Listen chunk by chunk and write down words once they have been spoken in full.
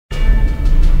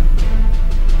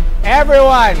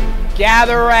Everyone,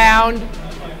 gather around.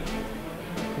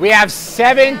 We have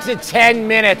 7 to 10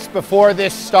 minutes before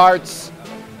this starts,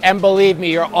 and believe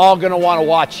me, you're all gonna wanna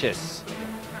watch this.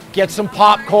 Get some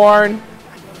popcorn,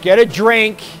 get a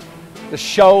drink. The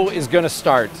show is gonna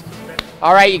start.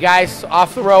 All right, you guys,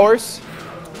 off the rowers.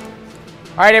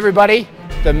 All right, everybody,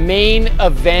 the main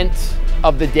event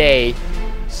of the day,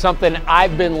 something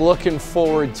I've been looking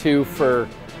forward to for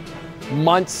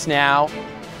months now.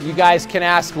 You guys can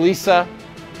ask Lisa.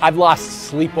 I've lost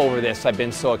sleep over this. I've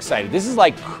been so excited. This is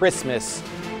like Christmas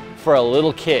for a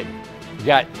little kid. You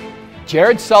got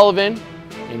Jared Sullivan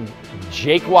and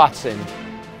Jake Watson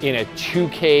in a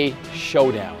 2K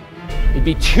showdown. It'd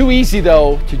be too easy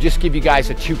though to just give you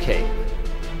guys a 2K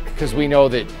because we know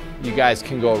that you guys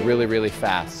can go really, really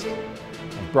fast.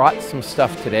 I brought some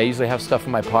stuff today. I usually have stuff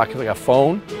in my pocket like a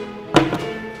phone.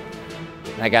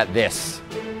 And I got this.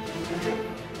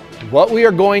 What we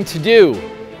are going to do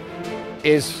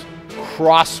is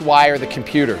cross-wire the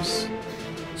computers.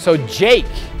 So Jake,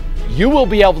 you will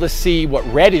be able to see what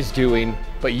Red is doing,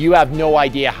 but you have no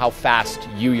idea how fast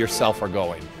you yourself are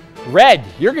going. Red,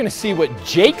 you're gonna see what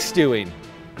Jake's doing.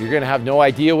 You're gonna have no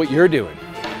idea what you're doing.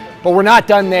 But we're not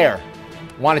done there. I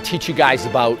wanna teach you guys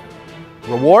about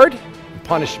reward and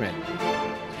punishment.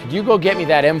 Could you go get me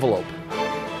that envelope?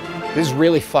 This is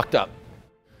really fucked up.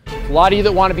 A lot of you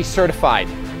that wanna be certified.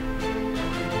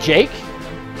 Jake,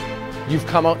 you've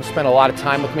come out and spent a lot of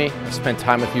time with me. I've spent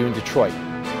time with you in Detroit.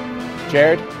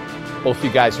 Jared, both of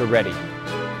you guys are ready.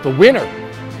 The winner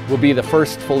will be the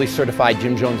first fully certified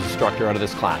Jim Jones instructor out of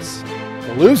this class.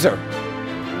 The loser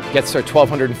gets their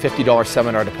 $1,250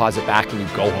 seminar deposit back and you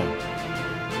go home.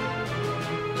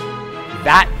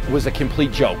 That was a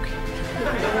complete joke.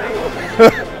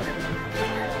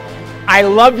 I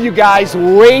love you guys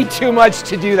way too much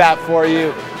to do that for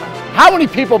you. How many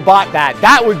people bought that?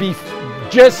 That would be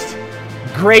just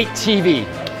great TV.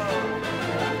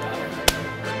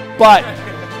 But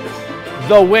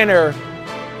the winner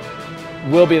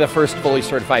will be the first fully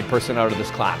certified person out of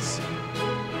this class.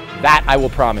 That I will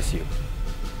promise you.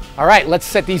 All right, let's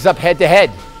set these up head to head.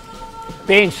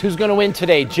 Baines, who's gonna win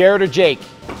today, Jared or Jake?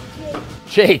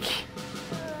 Jake.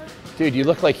 Dude, you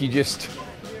look like you just,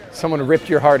 someone ripped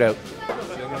your heart out.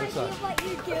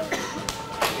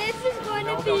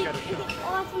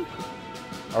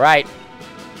 All right.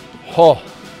 Oh,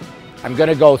 I'm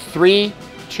gonna go 3,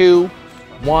 2,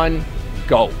 1,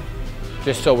 go.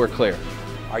 Just so we're clear.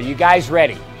 Are you guys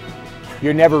ready?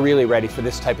 You're never really ready for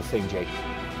this type of thing, Jake.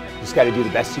 You just gotta do the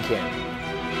best you can.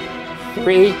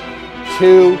 3,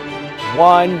 2,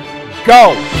 1,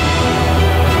 go!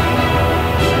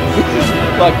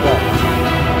 Fuck that.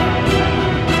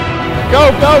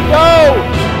 Go, go, go!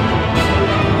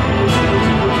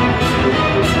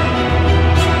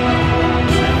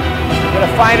 We're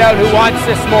gonna find out who wants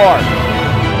this more.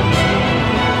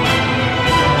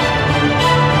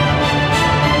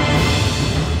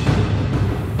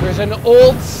 There's an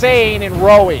old saying in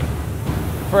rowing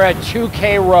for a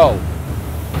 2K row.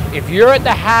 If you're at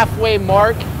the halfway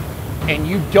mark and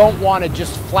you don't want to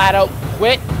just flat out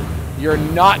quit, you're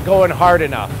not going hard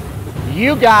enough.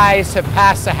 You guys have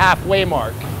passed the halfway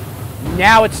mark.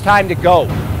 Now it's time to go.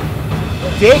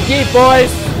 Dig deep,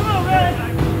 boys.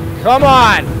 Come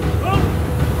on.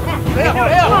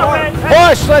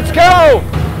 Push, let's go!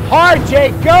 Hard,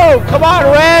 Jake, go! Come on,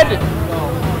 Red!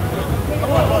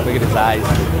 Look at his eyes.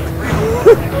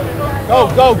 Go,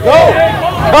 go, go!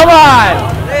 Come on!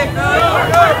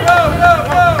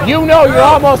 You know you're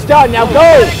almost done, now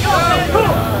go!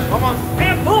 Come on.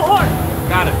 And pull hard!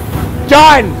 Got it.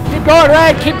 Done! Keep going,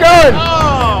 Red, keep going!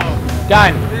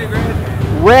 Done.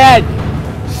 Red,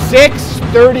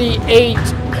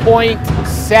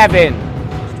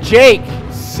 638.7. Jake,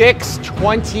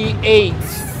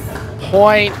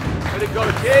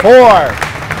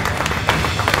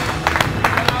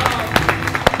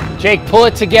 628.4. Jake, pull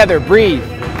it together, breathe.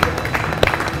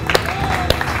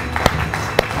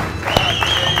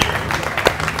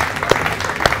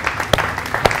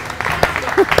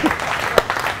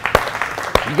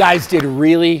 You guys did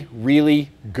really, really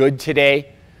good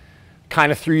today.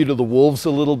 Kind of threw you to the wolves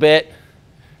a little bit.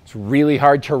 It's really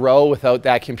hard to row without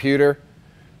that computer.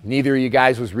 Neither of you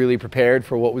guys was really prepared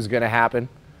for what was going to happen,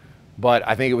 but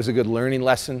I think it was a good learning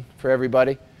lesson for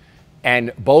everybody.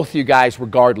 And both you guys,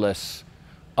 regardless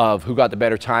of who got the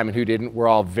better time and who didn't, we're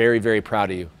all very, very proud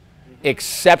of you.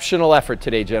 Exceptional effort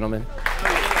today, gentlemen.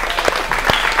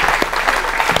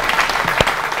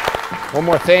 One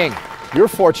more thing. You're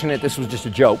fortunate this was just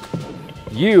a joke.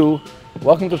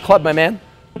 Welcome to the club, my man.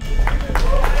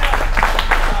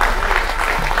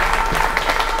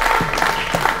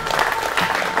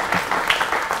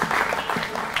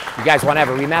 You guys want to have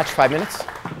a rematch? 5 minutes?